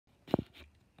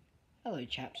Hello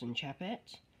chaps and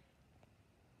chapettes.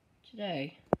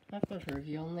 Today I've got a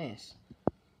review on this.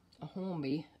 A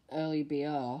Hornby Early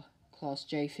BR Class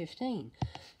J15.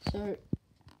 So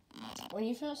when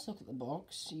you first look at the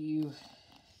box you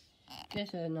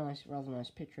get a rather nice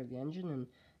picture of the engine, and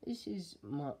this is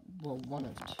one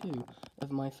of two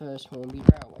of my first Hornby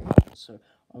railway models. So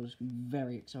I was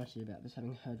very excited about this,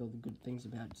 having heard all the good things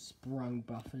about sprung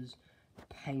buffers,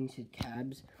 painted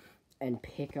cabs, and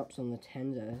pickups on the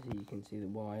tender. As you can see, the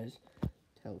wires,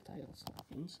 telltale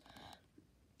signs.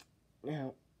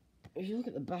 Now, if you look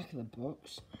at the back of the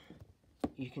box,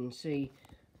 you can see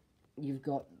you've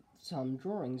got some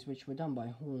drawings which were done by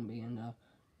Hornby and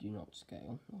do not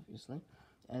scale, obviously.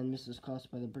 And this is classed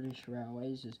by the British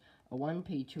Railways as a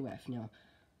 1P2F. Now,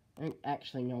 I don't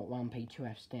actually know what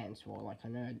 1P2F stands for. Like, I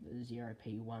know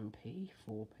 0P, 1P,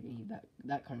 4P,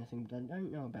 that kind of thing, but I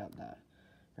don't know about that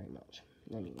very much.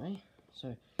 Anyway,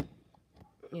 so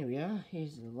here we are.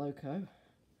 Here's the loco.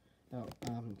 Oh,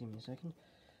 give me a second.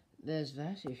 There's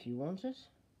that if you want it.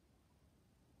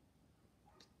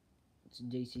 It's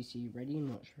DCC ready. I'm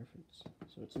not sure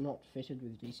if it's not fitted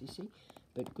with DCC,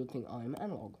 but good thing I'm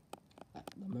analog at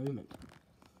the moment.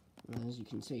 And as you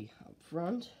can see up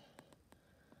front,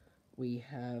 we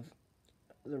have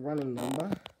the running number,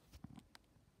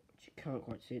 which you can't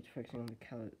quite see. It's focusing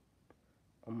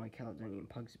on my Caledonian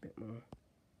pugs a bit more.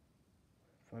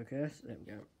 Focus. There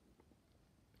we go.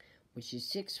 Which is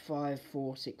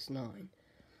 65469,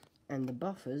 and the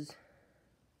buffers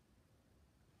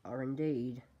are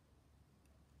indeed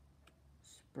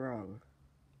sprung.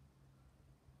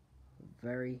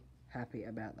 Very happy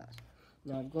about that.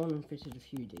 Now I've gone and fitted a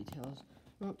few details,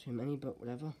 not too many, but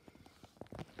whatever.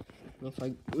 And if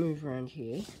I move around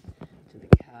here to the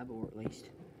cab, or at least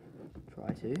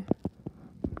try to,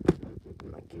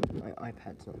 my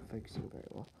iPad's not focusing very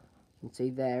well. You can see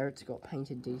there it's got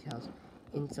painted details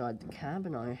inside the cab,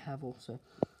 and I have also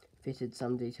fitted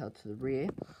some detail to the rear,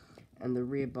 and the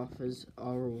rear buffers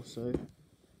are also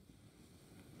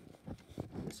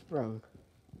sprung.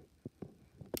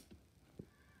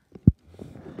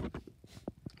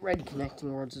 Red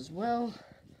connecting rods as well,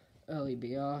 early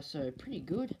BR, so pretty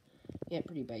good, yeah,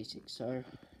 pretty basic. So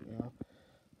now I'll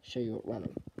show you it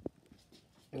running.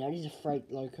 Now it is a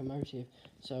freight locomotive,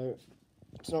 so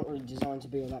it's not really designed to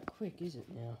be all that quick, is it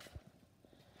now?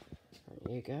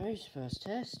 Here goes, first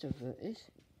test of this.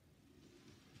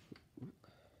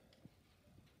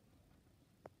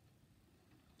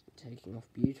 Taking off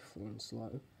beautifully and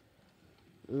slow.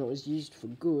 And it was used for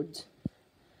goods.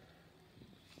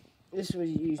 This was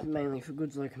used mainly for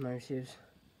goods locomotives.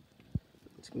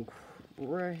 It's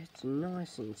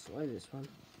nice and slow, this one.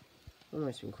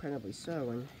 Almost incredibly so,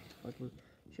 and if I can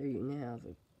show you now,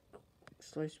 the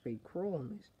slow speed crawl on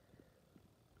this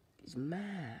is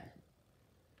mad.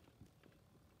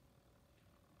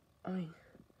 I mean,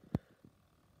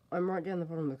 I'm right down the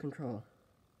bottom of the control.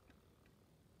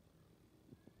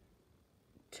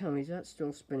 Tell me, is that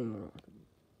still spinning or not?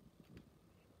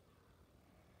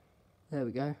 There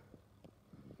we go.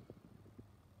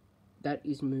 That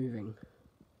is moving.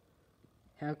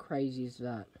 How crazy is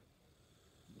that?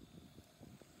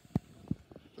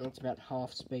 That's about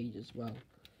half speed as well.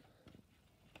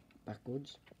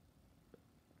 Backwards.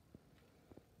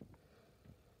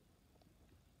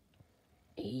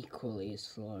 Equally as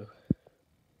slow.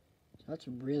 So that's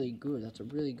really good. That's a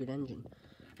really good engine.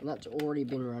 And that's already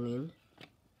been run in.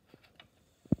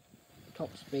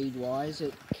 Top speed wise,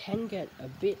 it can get a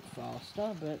bit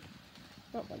faster, but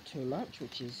not by too much,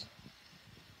 which is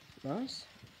nice.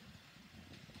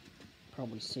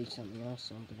 Probably see something else,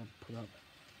 so I'm going to put up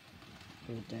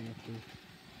for a day or two.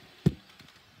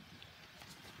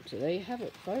 So there you have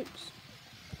it, folks.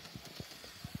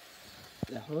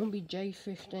 The Hornby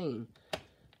J15.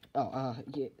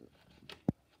 Yeah.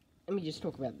 Let me just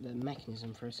talk about the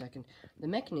mechanism for a second. The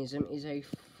mechanism is a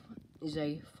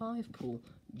 5-pull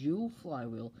dual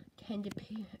flywheel tender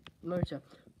motor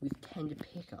with tender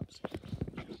pickups,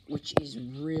 which is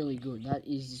really good. That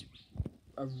is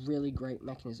a really great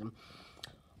mechanism.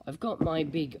 I've got my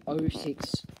big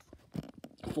 06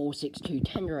 462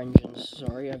 tender engines,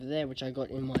 over there, which I got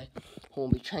in my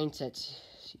Hornby train sets.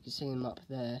 You can see them up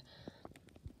there.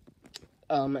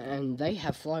 And they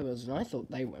have flywheels, and I thought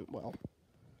they went well.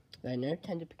 They no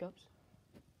tender pickups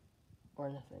or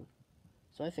anything.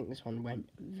 So I think this one went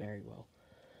very well.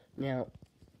 Now,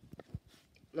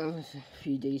 another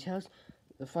few details.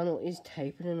 The funnel is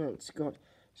tapered, and it's got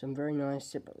some very nice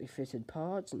separately fitted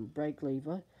parts and brake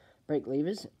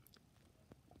levers.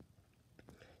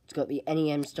 It's got the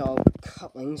NEM style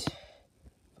couplings.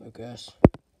 Focus.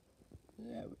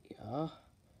 There we are.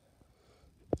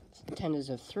 Tenders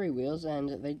have 3 wheels,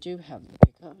 and they do have the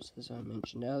pickups, as I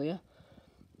mentioned earlier.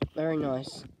 Very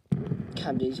nice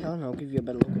cab detail, and I'll give you a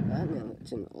better look at that now that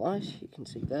it's in the light. You can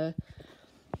see there.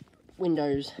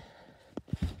 Windows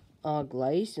are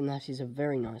glazed, and that is a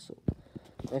very nice look.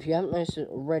 Now, if you haven't noticed it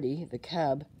already, the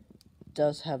cab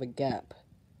does have a gap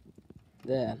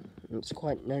there. It's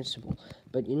quite noticeable,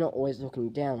 but you're not always looking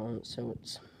down on it, so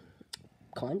it's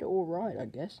kind of alright, I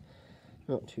guess.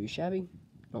 Not too shabby,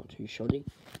 not too shoddy.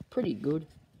 Pretty good.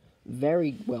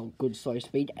 Very well, good slow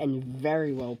speed, and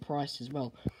very well priced as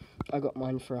well. I got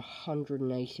mine for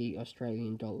 180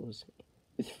 Australian dollars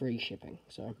with free shipping,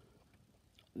 so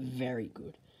very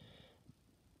good.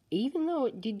 Even though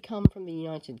it did come from the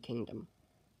United Kingdom.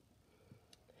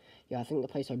 Yeah, I think the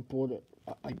place I bought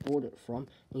it from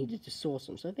needed to source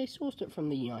them, so they sourced it from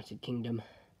the United Kingdom.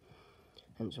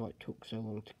 Hence why it took so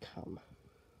long to come.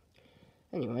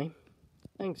 Anyway,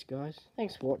 thanks guys.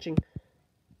 Thanks for watching.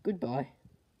 Goodbye.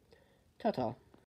 Ta-ta.